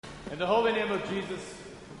In the holy name of Jesus,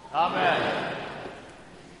 Amen.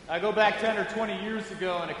 I go back 10 or 20 years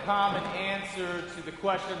ago, and a common answer to the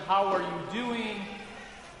question, how are you doing,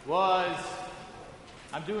 was,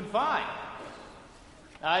 I'm doing fine.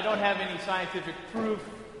 Now, I don't have any scientific proof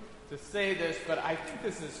to say this, but I think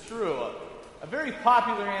this is true. A very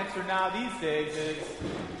popular answer now these days is,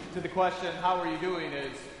 to the question, how are you doing,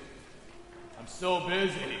 is, I'm so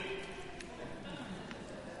busy.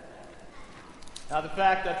 Now, the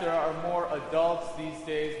fact that there are more adults these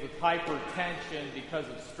days with hypertension because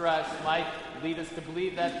of stress might lead us to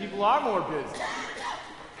believe that people are more busy.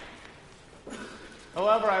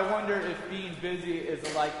 However, I wonder if being busy is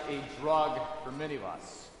like a drug for many of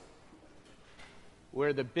us,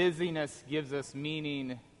 where the busyness gives us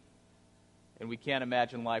meaning and we can't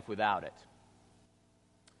imagine life without it.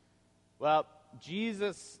 Well,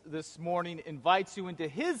 Jesus this morning invites you into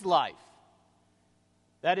his life.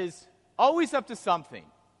 That is always up to something.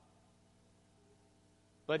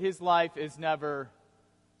 But his life is never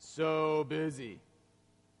so busy.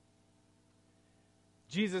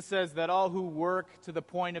 Jesus says that all who work to the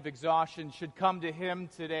point of exhaustion should come to him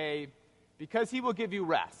today because he will give you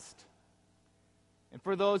rest. And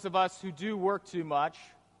for those of us who do work too much,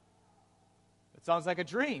 it sounds like a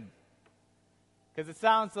dream. Because it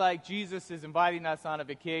sounds like Jesus is inviting us on a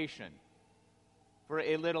vacation for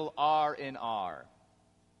a little R&R.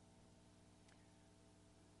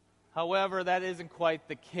 However, that isn't quite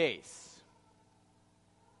the case,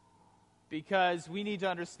 because we need to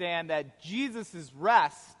understand that Jesus'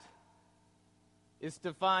 rest is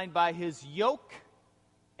defined by his yoke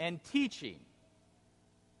and teaching.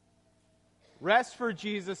 Rest for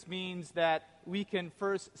Jesus means that we can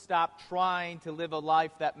first stop trying to live a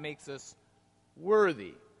life that makes us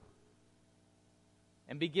worthy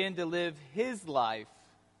and begin to live his life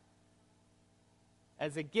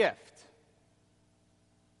as a gift,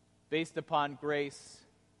 based upon grace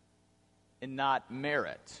and not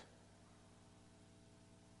merit.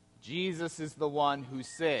 Jesus is the one who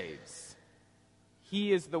saves.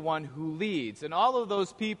 He is the one who leads. And all of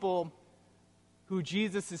those people who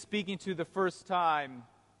Jesus is speaking to the first time,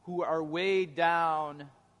 who are weighed down,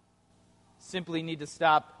 simply need to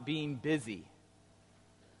stop being busy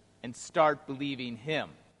and start believing him.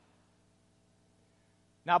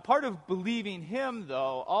 Now, part of believing him,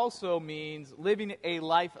 though, also means living a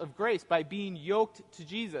life of grace by being yoked to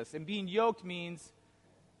Jesus. And being yoked means,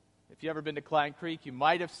 if you've ever been to Klein Creek, you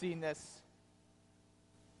might have seen this,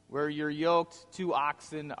 where you're yoked, two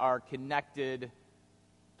oxen are connected,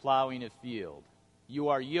 plowing a field. You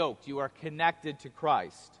are yoked. You are connected to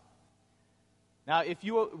Christ. Now, if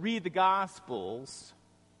you read the Gospels,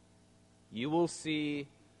 you will see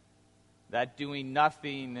that doing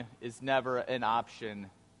nothing is never an option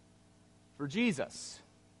for Jesus.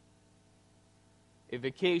 A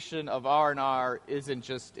vacation of R&R isn't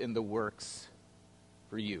just in the works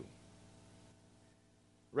for you.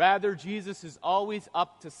 Rather, Jesus is always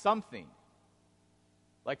up to something,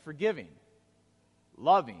 like forgiving,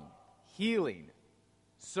 loving, healing,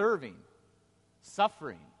 serving,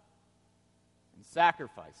 suffering, and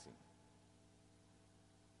sacrificing.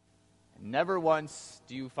 Never once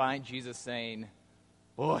do you find Jesus saying,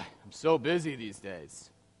 boy, I'm so busy these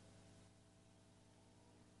days.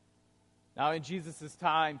 Now, in Jesus'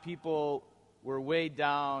 time, people were weighed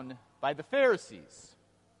down by the Pharisees.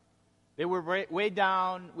 They were weighed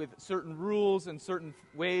down with certain rules and certain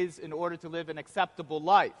ways in order to live an acceptable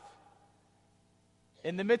life.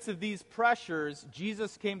 In the midst of these pressures,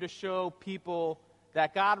 Jesus came to show people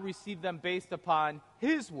that God received them based upon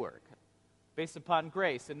his work, based upon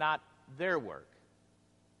grace, and not their work.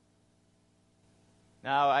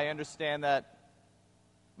 Now, I understand that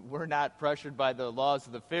we're not pressured by the laws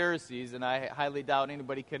of the Pharisees, and I highly doubt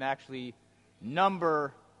anybody can actually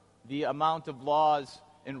number the amount of laws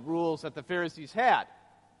and rules that the Pharisees had.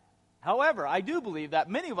 However, I do believe that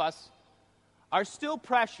many of us are still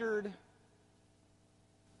pressured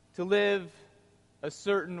to live a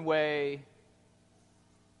certain way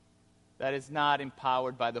that is not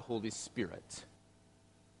empowered by the Holy Spirit.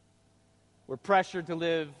 We're pressured to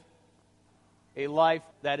live a life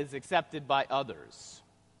that is accepted by others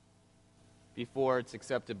before it's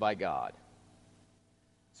accepted by God.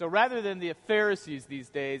 So rather than the Pharisees these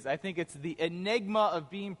days, I think it's the enigma of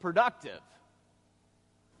being productive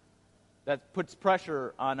that puts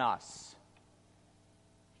pressure on us.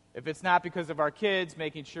 If it's not because of our kids,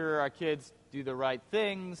 making sure our kids do the right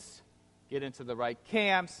things, get into the right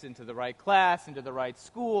camps, into the right class, into the right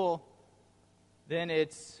school, then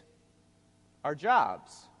it's our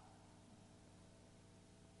jobs.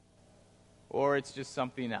 Or it's just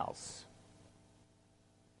something else.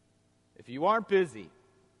 If you aren't busy,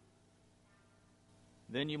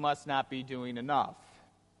 then you must not be doing enough.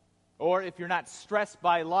 Or if you're not stressed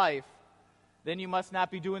by life, then you must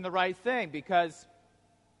not be doing the right thing, because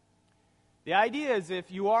the idea is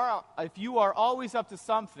if you are always up to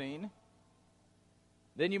something,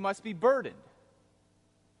 then you must be burdened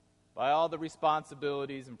by all the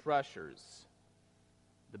responsibilities and pressures,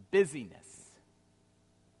 the busyness.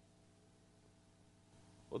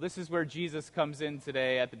 Well, this is where Jesus comes in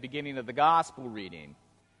today at the beginning of the gospel reading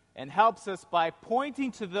and helps us by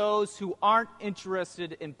pointing to those who aren't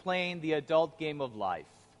interested in playing the adult game of life.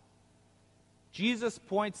 Jesus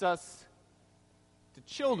points us to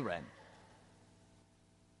children,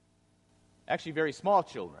 actually very small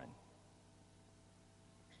children.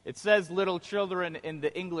 It says little children in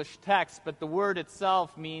the English text, but the word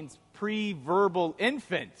itself means pre-verbal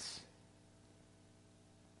infants.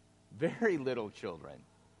 Very little children.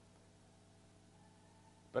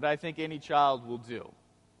 But I think any child will do.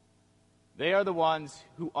 They are the ones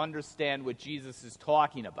who understand what Jesus is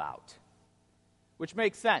talking about. Which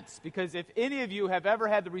makes sense, because if any of you have ever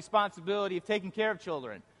had the responsibility of taking care of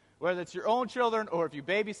children, whether it's your own children or if you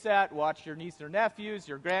babysat, watch your niece or nephews,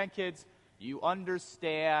 your grandkids, you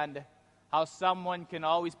understand how someone can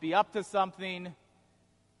always be up to something,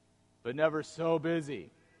 but never so busy.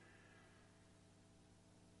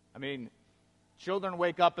 I mean, children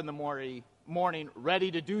wake up in the morning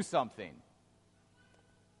ready to do something.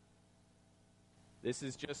 This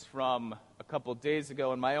is just from a couple days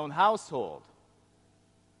ago in my own household.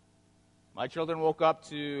 My children woke up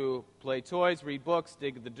to play toys, read books,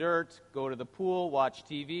 dig the dirt, go to the pool, watch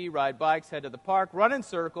TV, ride bikes, head to the park, run in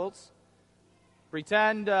circles,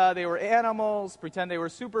 pretend they were animals, pretend they were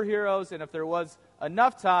superheroes, and if there was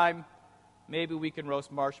enough time, maybe we can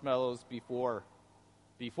roast marshmallows before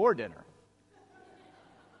dinner.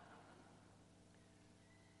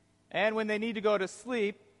 And when they need to go to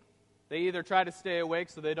sleep, they either try to stay awake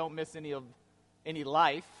so they don't miss any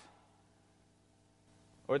life,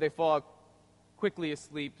 or they fall quickly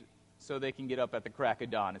asleep so they can get up at the crack of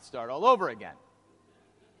dawn and start all over again.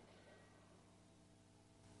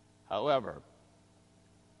 However,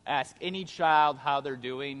 ask any child how they're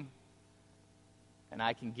doing, and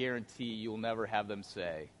I can guarantee you'll never have them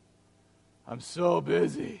say, "I'm so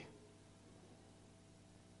busy."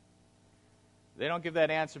 They don't give that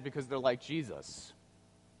answer because they're like Jesus.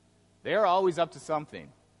 They are always up to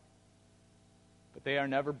something, but they are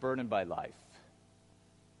never burdened by life.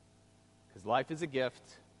 Because life is a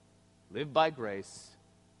gift, lived by grace,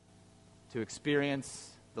 to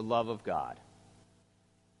experience the love of God.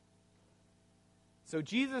 So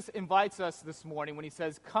Jesus invites us this morning when he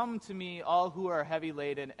says, "Come to me, all who are heavy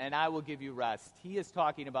laden, and I will give you rest." He is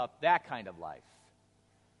talking about that kind of life,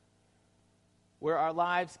 where our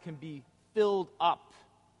lives can be filled up,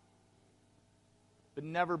 but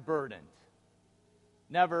never burdened,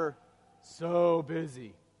 never so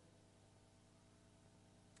busy.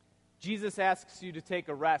 Jesus asks you to take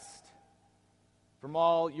a rest from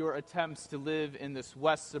all your attempts to live in this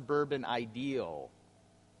West suburban ideal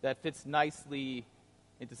that fits nicely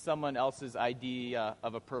into someone else's idea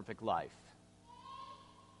of a perfect life.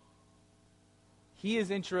 He is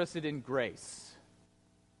interested in grace,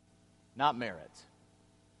 not merit.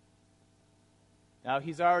 Now,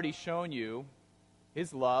 he's already shown you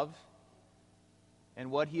his love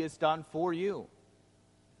and what he has done for you.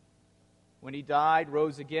 When he died,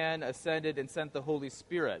 rose again, ascended, and sent the Holy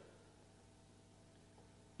Spirit.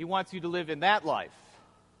 He wants you to live in that life.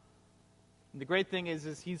 And the great thing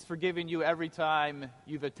is he's forgiven you every time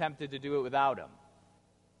you've attempted to do it without him.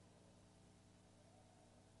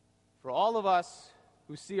 For all of us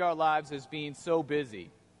who see our lives as being so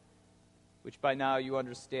busy, which by now you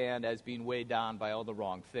understand as being weighed down by all the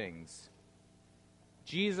wrong things,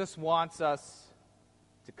 Jesus wants us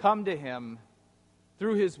to come to him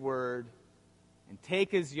through his word and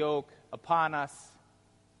take his yoke upon us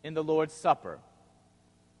in the Lord's Supper.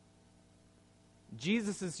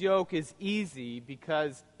 Jesus' yoke is easy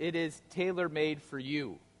because it is tailor-made for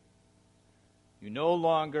you. You no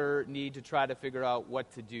longer need to try to figure out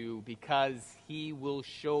what to do because he will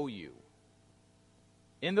show you.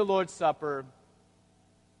 In the Lord's Supper,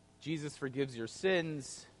 Jesus forgives your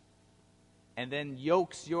sins and then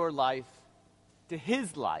yokes your life to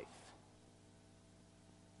his life.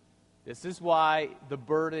 This is why the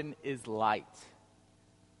burden is light.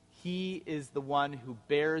 He is the one who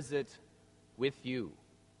bears it with you.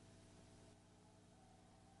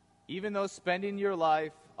 Even though spending your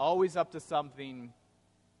life always up to something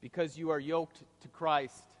because you are yoked to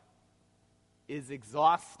Christ is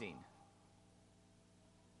exhausting,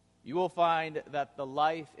 you will find that the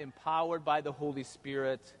life empowered by the Holy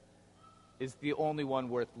Spirit is the only one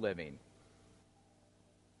worth living.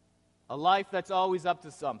 a life that's always up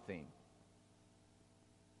to something.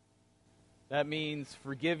 That means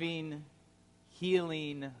forgiving,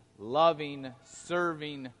 healing, loving,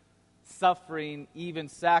 serving, suffering, even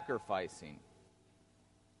sacrificing.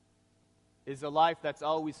 Is a life that's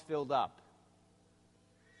always filled up,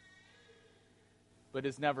 but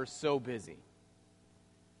is never so busy.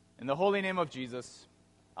 In the holy name of Jesus,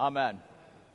 amen.